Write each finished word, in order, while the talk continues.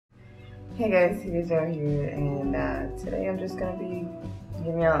Hey guys, Joe here, and today I'm just gonna be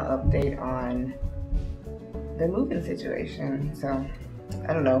giving y'all an update on the moving situation. So,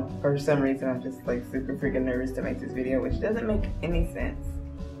 I don't know, for some reason I'm just like super freaking nervous to make this video, which doesn't make any sense.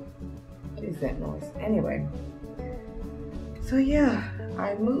 What is that noise? Anyway, so yeah,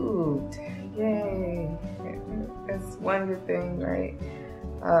 I moved. Yay! That's one good thing, right?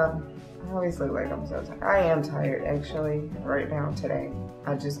 I always look like I'm so tired. I am tired actually right now today.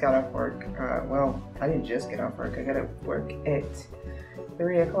 I just got off work. Well, I didn't just get off work. I got off work at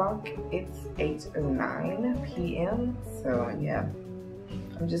 3 o'clock. It's 8:09 p.m. So yeah,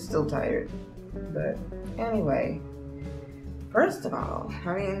 I'm just still tired. But anyway, first of all,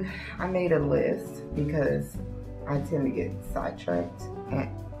 I made a list because I tend to get sidetracked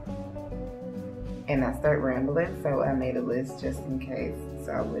and I start rambling. So I made a list just in case,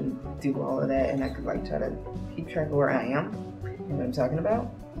 so I wouldn't do all of that and I could like try to keep track of where I am and what I'm talking about.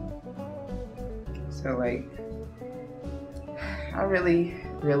 So like, I really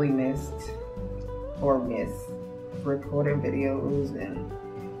miss recording videos and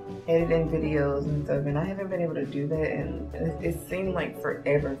editing videos and stuff, and I haven't been able to do that, and it seemed like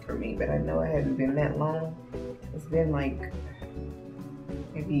forever for me, but I know it hasn't been that long. It's been like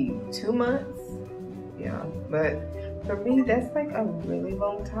maybe 2 months, yeah, but for me that's like a really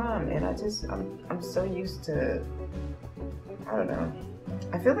long time, and I'm so used to, I don't know,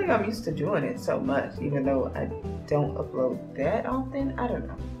 I feel like I'm used to doing it so much, even though I don't upload that often. I don't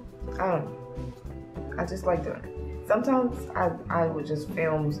know, I just like doing it. Sometimes I would just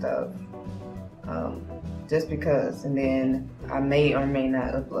film stuff just because, and then I may or may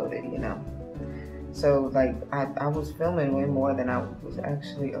not upload it, you know. So like I was filming way more than I was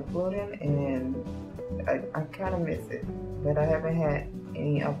actually uploading, and I kind of miss it, but I haven't had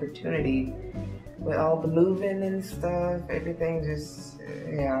any opportunity with all the moving and stuff. Everything just,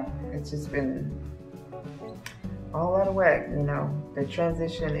 yeah, it's just been all out of whack, you know. The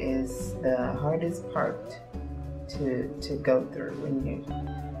transition is the hardest part to go through when you,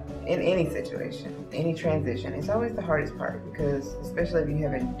 in any situation, any transition. It's always the hardest part, because especially if you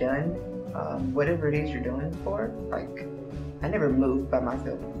haven't done whatever it is you're doing before. Like, I never moved by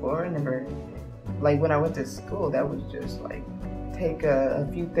myself before. I never, like when I went to school, that was just like take a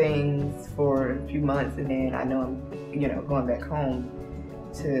few things for a few months, and then I know I'm, you know, going back home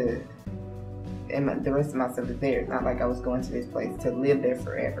to, and the rest of my stuff is there. It's not like I was going to this place to live there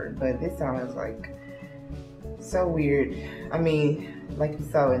forever, but this time it was like so weird. I mean, like you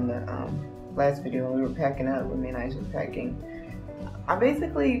saw in the last video when we were packing up, when me and Aisha was packing, I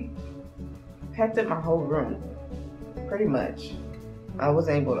basically packed up my whole room, pretty much. I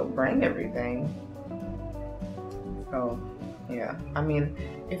wasn't able to bring everything, so yeah. I mean,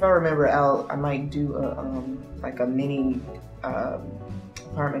 if I remember, I might do a like a mini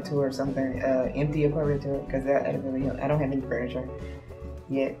apartment tour or something, empty apartment tour, because that really, I don't have any furniture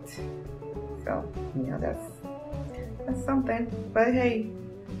yet. So you know, that's something. But hey,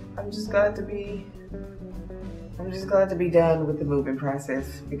 I'm just glad to be done with the moving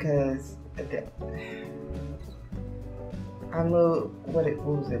process, because I moved, what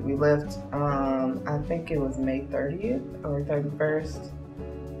was it? We left, I think it was May 30th or 31st.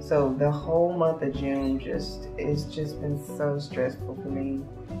 So the whole month of June it's just been so stressful for me.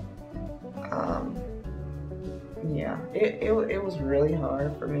 Yeah, it was really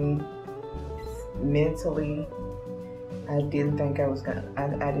hard for me mentally. I didn't think I was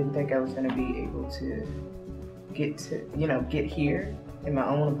gonna be able to get here in my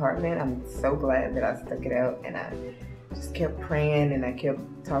own apartment. I'm so glad that I stuck it out, and I just kept praying, and I kept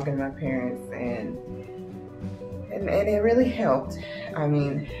talking to my parents, and it really helped. I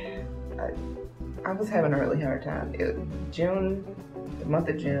mean, I was having a really hard time. The month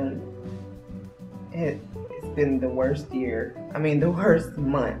of June, it's been the worst year. I mean, the worst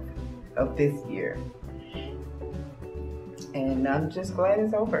month of this year. And I'm just glad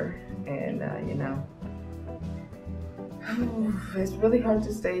it's over. And you know, it's really hard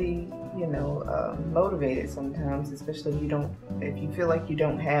to stay, you know, motivated sometimes, especially if you feel like you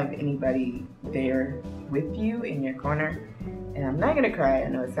don't have anybody there with you in your corner. And I'm not gonna cry, I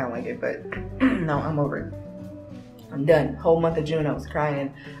know it sounds like it, but no, I'm over it. I'm done. Whole month of June I was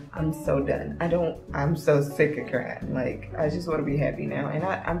crying. I'm so done. I'm so sick of crying. Like, I just want to be happy now, and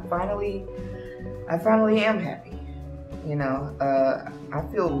I finally am happy. You know, I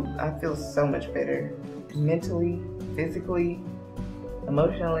feel so much better, mentally, physically,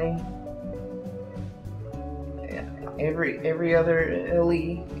 emotionally, every other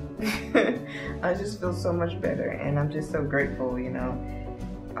Ellie. I just feel so much better, and I'm just so grateful, you know.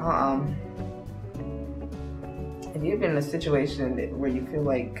 If you've been in a situation where you feel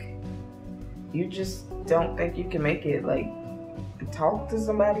like you just don't think you can make it, like, talk to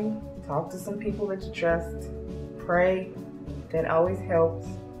somebody, talk to some people that you trust, pray. That always helps.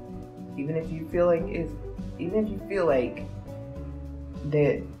 Even if you feel like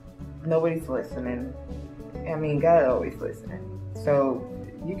that nobody's listening. I mean, God always listening. So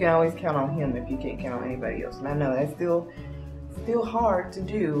you can always count on Him if you can't count on anybody else. And I know that's still hard to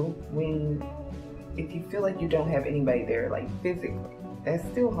do if you feel like you don't have anybody there, like physically. That's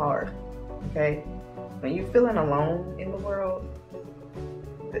still hard. Okay? When you're feeling alone in the world,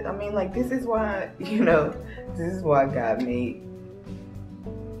 I mean, like, this is why God made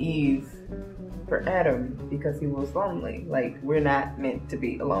Eve for Adam, because he was lonely. Like, we're not meant to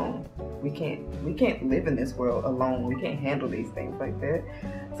be alone. We can't live in this world alone. We can't handle these things like that.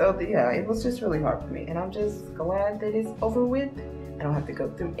 So yeah, it was just really hard for me, and I'm just glad that it's over with. I don't have to go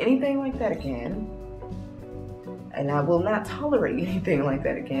through anything like that again, and I will not tolerate anything like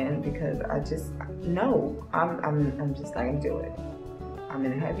that again, because I just know I'm just not gonna do it. I'm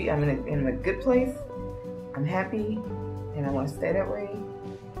in a good place. I'm happy, and I want to stay that way.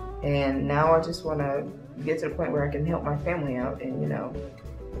 And now I just want to get to the point where I can help my family out, and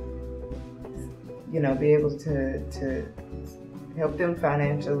be able to help them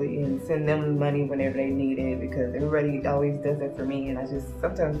financially and send them money whenever they need it, because everybody always does it for me, and I just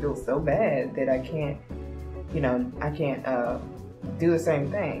sometimes feel so bad that I can't do the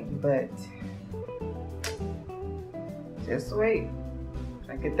same thing. But just wait.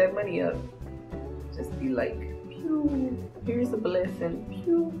 I get that money up, just be like, pew, here's a blessing,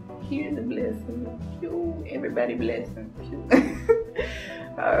 pew, here's a blessing, pew, everybody blessing, pew.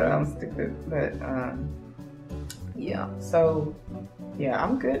 I'm stupid, but yeah. So yeah,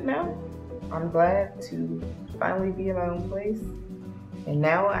 I'm good now. I'm glad to finally be in my own place, and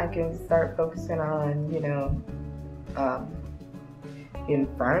now I can start focusing on getting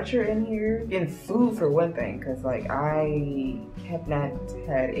furniture in here, getting food for one thing, because like I have not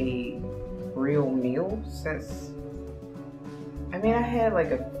had a real meal since, I mean, I had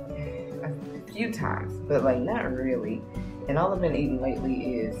like a few times, but like not really. And all I've been eating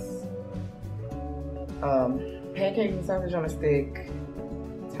lately is pancakes and sausage on a stick,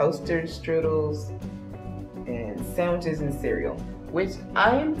 toasted strudels, and sandwiches and cereal, which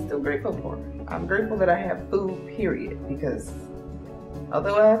I am still grateful for. I'm grateful that I have food, period, because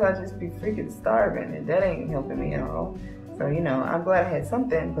otherwise I'd just be freaking starving, and that ain't helping me at all. So, I'm glad I had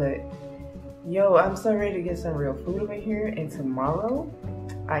something, but yo, I'm so ready to get some real food over here, and tomorrow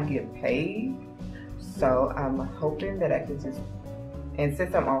I get paid. So I'm hoping that I can just, and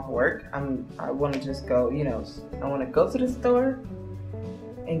since I'm off work, I want to just go, I want to go to the store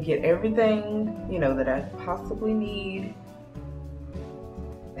and get everything, that I possibly need.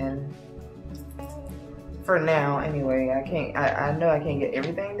 And for now, anyway, I know I can't get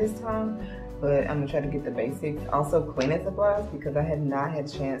everything this time, but I'm gonna try to get the basics. Also, cleaning supplies, because I have not had a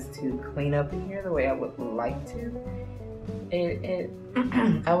chance to clean up in here the way I would like to.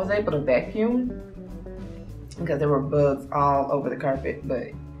 I was able to vacuum because there were bugs all over the carpet, but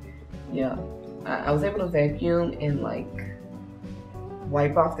yeah, I was able to vacuum and like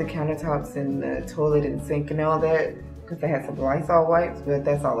wipe off the countertops and the toilet and sink and all that, because I had some Lysol wipes, but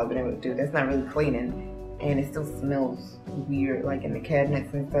that's all I've been able to do. That's not really cleaning. And it still smells weird, like in the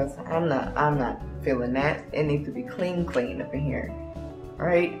cabinets and stuff. So I'm not feeling that. It needs to be clean up in here. All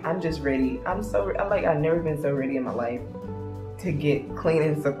right, I'm just ready. I've never been so ready in my life to get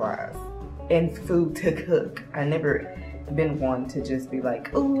cleaning supplies and food to cook. I never been one to just be like,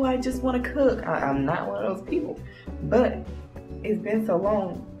 oh, I just want to cook. I'm not one of those people. But it's been so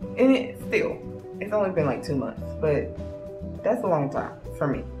long, and it's only been like 2 months, but that's a long time for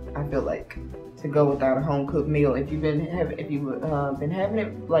me. I feel like, to go without a home cooked meal. If you've been having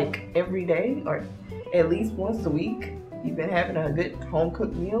it like every day or at least once a week, you've been having a good home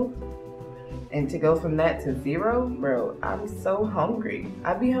cooked meal, and to go from that to zero, bro, I'm so hungry.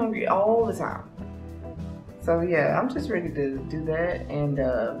 I be hungry all the time. So yeah, I'm just ready to do that and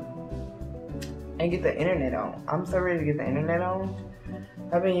get the internet on. I'm so ready to get the internet on.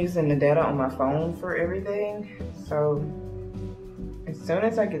 I've been using the data on my phone for everything, so as soon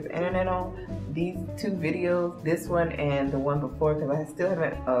as I get the internet on, these 2 videos, this one and the one before, because I still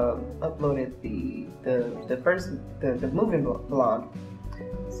haven't uploaded the moving vlog.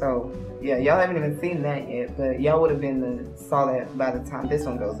 So yeah, y'all haven't even seen that yet, but y'all would have saw that by the time this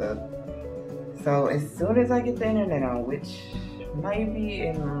one goes up. So as soon as I get the internet on, which might be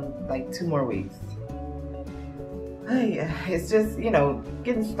in like 2 more weeks, it's just,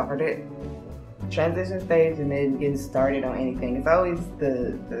 getting started. Transition stage and then getting started on anything. It's always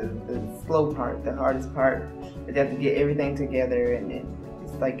the slow part, the hardest part. You have to get everything together and then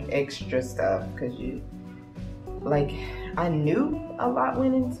like extra stuff because like I knew a lot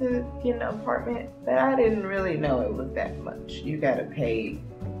went into getting an apartment, but I didn't really know it was that much. You gotta pay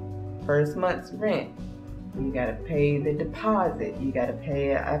first month's rent, you gotta pay the deposit, you gotta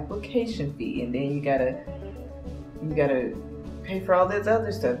pay an application fee, and then you gotta pay for all this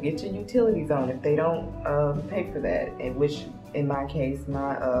other stuff. Get your utilities on if they don't pay for that. And which in my case,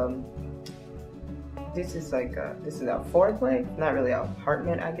 this is a fourplex, not really an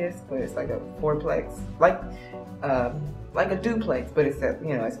apartment, I guess, but it's like a fourplex, like a duplex, but it's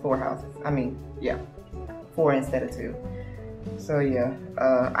it's 4 houses. I mean, yeah, 4 instead of 2. So yeah,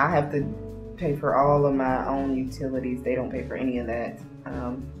 I have to pay for all of my own utilities. They don't pay for any of that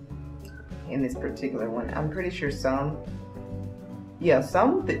in this particular one. I'm pretty sure some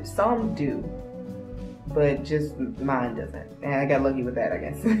do, but just mine doesn't. And I got lucky with that, I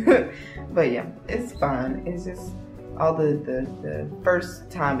guess. But yeah, it's fine. It's just all the first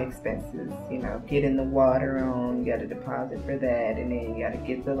time expenses, getting the water on, you got to deposit for that, and then you got to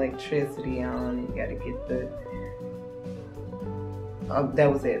get the electricity on, you got to get the,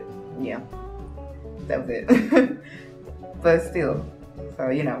 that was it. Yeah, that was it. But still, so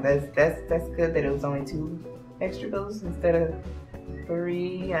that's good that it was only 2 extra bills instead of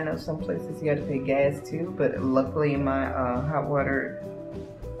 3. I know some places you got to pay gas too, but luckily my hot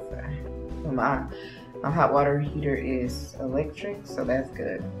water heater is electric, so that's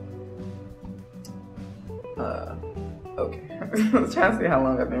good. Okay. I was trying to see how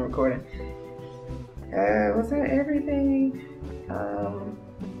long I've been recording. Was that everything?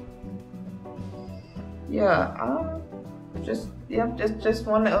 Just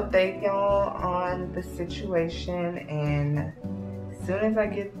want to update y'all on the situation, and as soon as I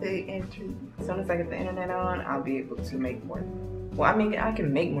get the internet on, I'll be able to make more. Well, I mean, I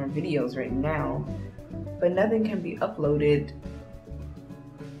can make more videos right now, but nothing can be uploaded.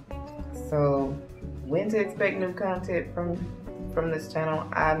 So when to expect new content from this channel,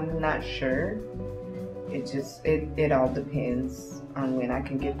 I'm not sure. It all depends on when I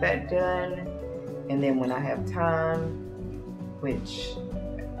can get that done, and then when I have time, which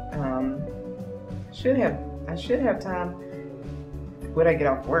I should have time when I get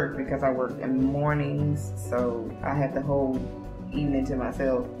off work, because I work in mornings, so I have the whole evening to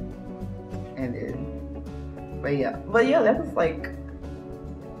myself. And then, but yeah, that was like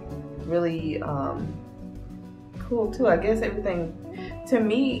really cool too. I guess everything to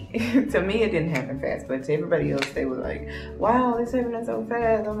me it didn't happen fast, but to everybody else they were like, wow, this happened so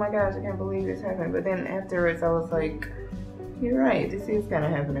fast, oh my gosh, I can't believe this happened. But then afterwards I was like, you're right, this is kind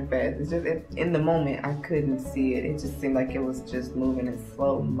of happening fast. It's just in the moment I couldn't see it. It just seemed like it was just moving in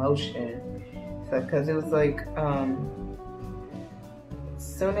slow motion. So because it was like as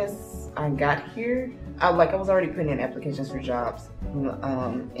soon as I got here, I was already putting in applications for jobs,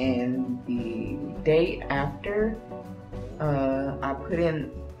 and the day after I put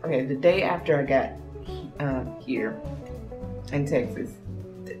in, the day after I got here in Texas.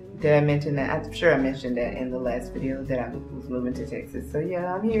 Did I mention that? I'm sure I mentioned that in the last video that I was moving to Texas. So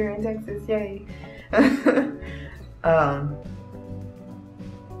yeah, I'm here in Texas, yay.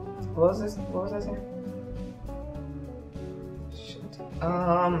 What was I saying? Shit.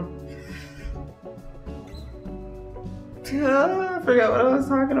 I forgot what I was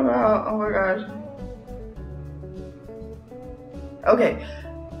talking about. Oh my gosh. Okay.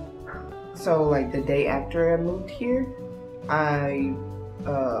 So like the day after I moved here, I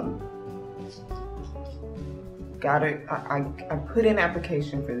I put in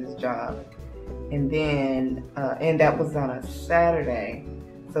application for this job, and then and that was on a Saturday.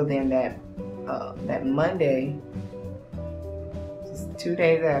 So then that Monday, just 2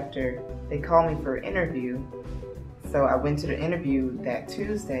 days after, they called me for an interview. So I went to the interview that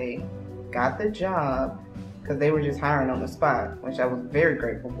Tuesday, got the job, because they were just hiring on the spot, which I was very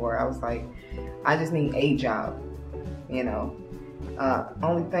grateful for. I was like, I just need a job,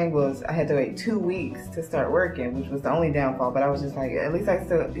 Only thing was I had to wait 2 weeks to start working, which was the only downfall. But I was just like, at least I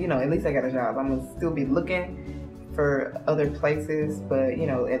still, at least I got a job. I'm gonna still be looking for other places, but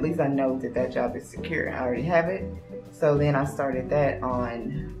at least I know that job is secure. I already have it. So then I started that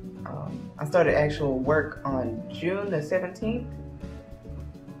on, I started actual work on June the 17th,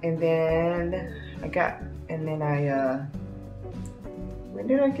 and then when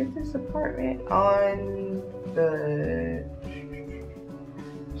did I get this apartment? On the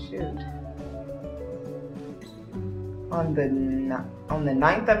on the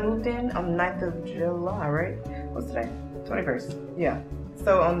 9th I moved in, on the 9th of July, right? What's today? 21st. Yeah.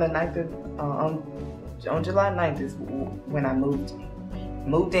 So on the 9th of on July 9th is when I moved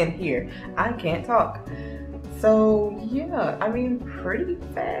in here. I can't talk. So yeah, I mean, pretty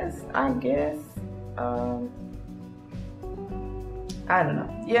fast, I guess. I don't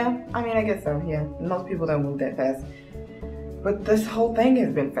know. Yeah, I mean, I guess so. Yeah, most people don't move that fast. But this whole thing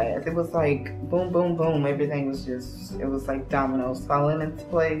has been fast. It was like boom, boom, boom. Everything was just, it was like dominoes falling into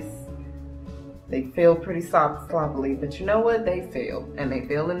place. They failed pretty sloppily, but you know what? They failed, and they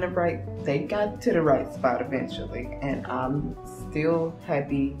failed in the right. They got to the right spot eventually, and I'm still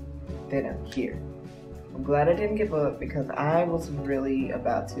happy that I'm here. I'm glad I didn't give up because I was really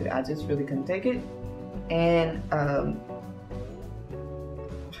about to. I just really couldn't take it, and I'm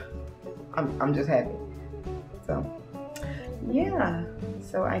just happy. So yeah,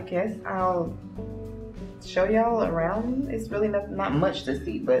 so I guess I'll show y'all around. It's really not much to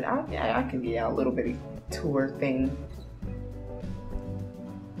see, but I can give y'all a little bitty tour thing.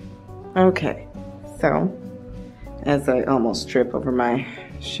 Okay, so as I almost trip over my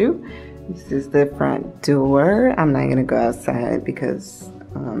shoe, this is the front door. I'm not gonna go outside because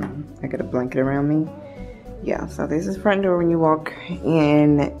I got a blanket around me. Yeah, so this is front door when you walk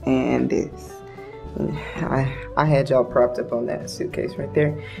in, and this. I had y'all propped up on that suitcase right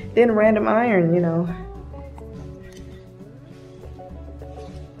there. Then random iron, you know.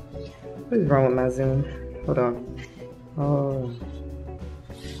 What is wrong with my Zoom? Hold on. Oh,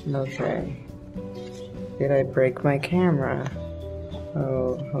 okay. Did I break my camera?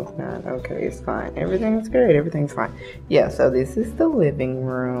 Oh, hope not. Okay, it's fine. Everything's great. Everything's fine. Yeah, so this is the living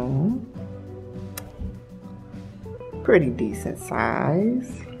room. Pretty decent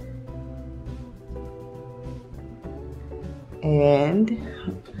size. And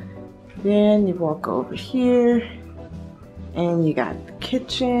then you walk over here and you got the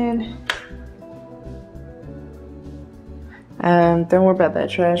kitchen. Don't worry about that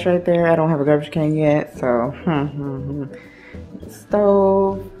trash right there. I don't have a garbage can yet, so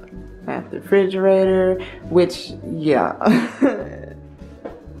stove, refrigerator, which, yeah,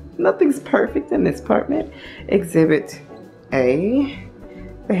 nothing's perfect in this apartment. Exhibit A,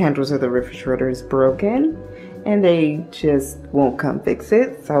 the handles of the refrigerator is broken, and they just won't come fix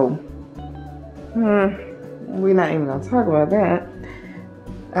it, so we're not even gonna talk about that.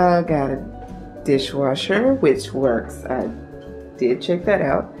 Got a dishwasher, which works. I did check that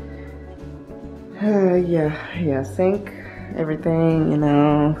out. Yeah, sink, everything, you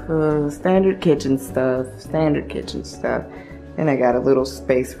know, standard kitchen stuff. And I got a little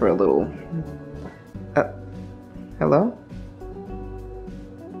space for a little, hello?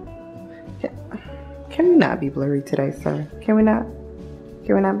 Can we not be blurry today, sir? Can we not?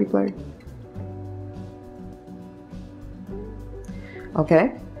 Can we not be blurry?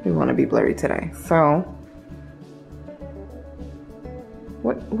 Okay, we want to be blurry today. So,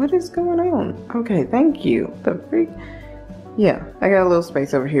 what is going on? Okay, thank you. The freak. Yeah, I got a little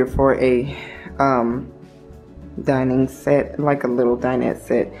space over here for a dining set, like a little dinette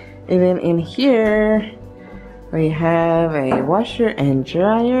set. And then in here, we have a washer and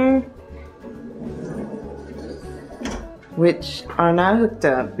dryer, which are not hooked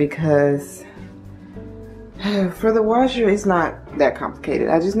up because for the washer, it's not that complicated.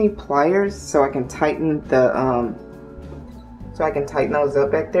 I just need pliers so I can tighten the tighten those up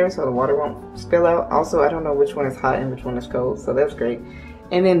back there so the water won't spill out. Also, I don't know which one is hot and which one is cold, so that's great.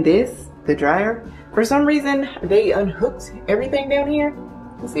 And then this, the dryer, for some reason they unhooked everything down here.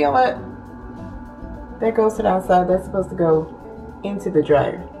 You see all that? That goes to the outside. That's supposed to go into the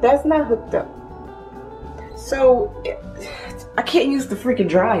dryer. That's not hooked up. So I can't use the freaking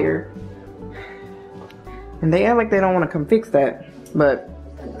dryer. And they act like they don't want to come fix that. But,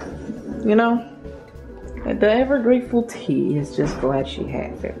 you know, the ever grateful T is just glad she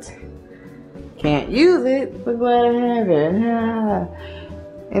has it. Can't use it, but glad I have it. Ah.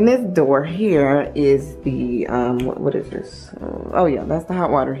 And this door here is the, what is this? Oh yeah, that's the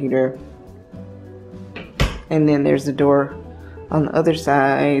hot water heater. And then there's the door on the other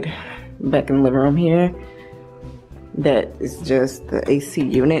side, back in the living room here. That is just the AC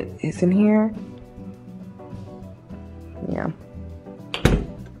unit is in here. Yeah.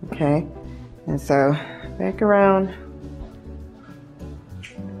 Okay. And so back around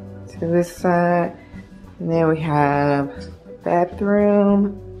to this side. And then we have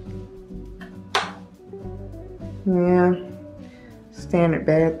bathroom. Yeah. Standard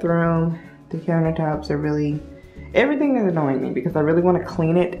bathroom. The countertops are really, everything is annoying me because I really want to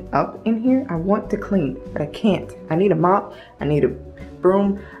clean it up in here. I want to clean, but I can't. I need a mop. I need a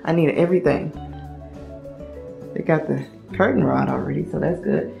broom. I need everything. They got the curtain rod already, so that's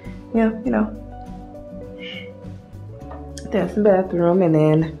good. Yeah, you know. That's the bathroom, and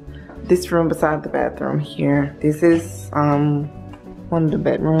then this room beside the bathroom here. This is one of the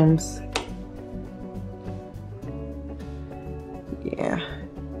bedrooms.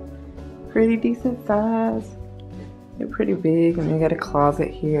 pretty decent size. They're pretty big, and they got a closet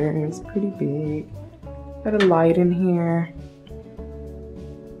here. It's pretty big. Got a light in here.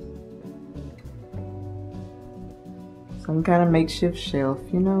 Some kind of makeshift shelf,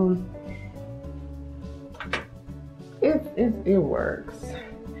 you know. It works.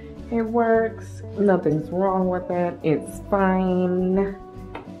 It works. Nothing's wrong with that. It's fine.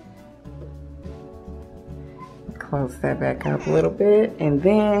 Close that back up a little bit, and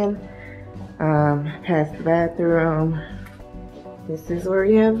then past the bathroom. This is where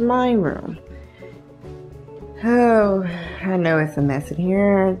you have my room. Oh, I know it's a mess in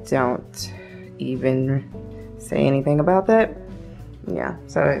here. Don't even say anything about that. Yeah,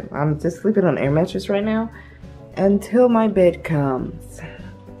 so I'm just sleeping on an air mattress right now until my bed comes.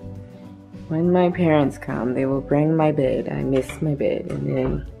 When my parents come, they will bring my bed. I miss my bed. And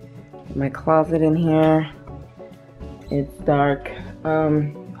then my closet in here. It's dark.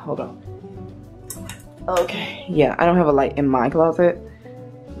 Hold on. Okay, yeah, I don't have a light in my closet,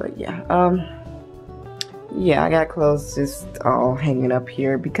 but yeah, yeah, I got clothes just all hanging up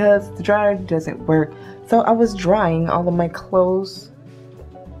here because the dryer doesn't work. So I was drying all of my clothes.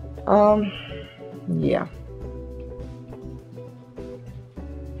 Yeah.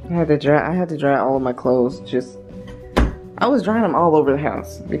 I had to dry all of my clothes. I was drying them all over the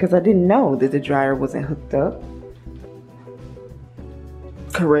house because I didn't know that the dryer wasn't hooked up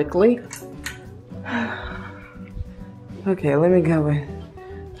correctly. Okay, let me go and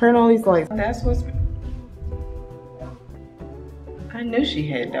turn all these lights. That's what's... I knew she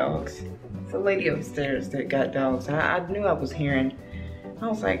had dogs. It's a lady upstairs that got dogs. I knew I was hearing. I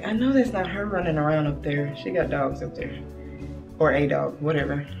was like, I know that's not her running around up there. She got dogs up there. Or a dog,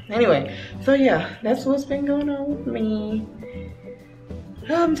 whatever. Anyway, so yeah, that's what's been going on with me.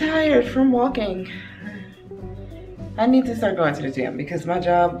 I'm tired from walking. I need to start going to the gym because my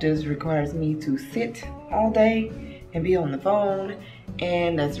job just requires me to sit all day and be on the phone,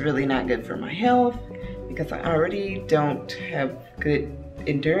 and that's really not good for my health because I already don't have good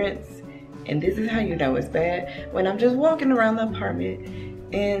endurance. And this is how you know it's bad, when I'm just walking around the apartment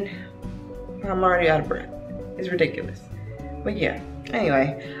and I'm already out of breath. It's ridiculous. But yeah,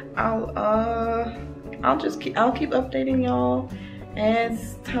 anyway, I'll keep updating y'all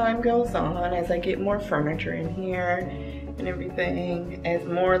as time goes on, as I get more furniture in here and everything, as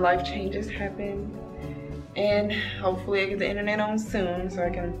more life changes happen. And hopefully I get the internet on soon so I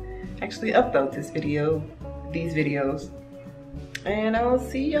can actually upload these videos. And I'll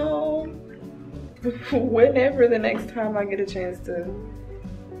see y'all whenever the next time I get a chance to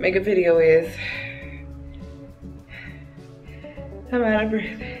make a video is. I'm out of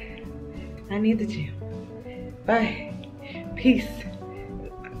breath. I need the gym. Bye. Peace.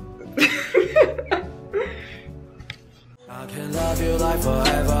 I can love you like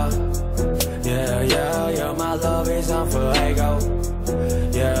forever. Yeah, yeah, yeah, my love is on fuego.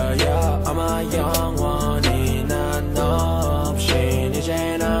 Yeah, yeah.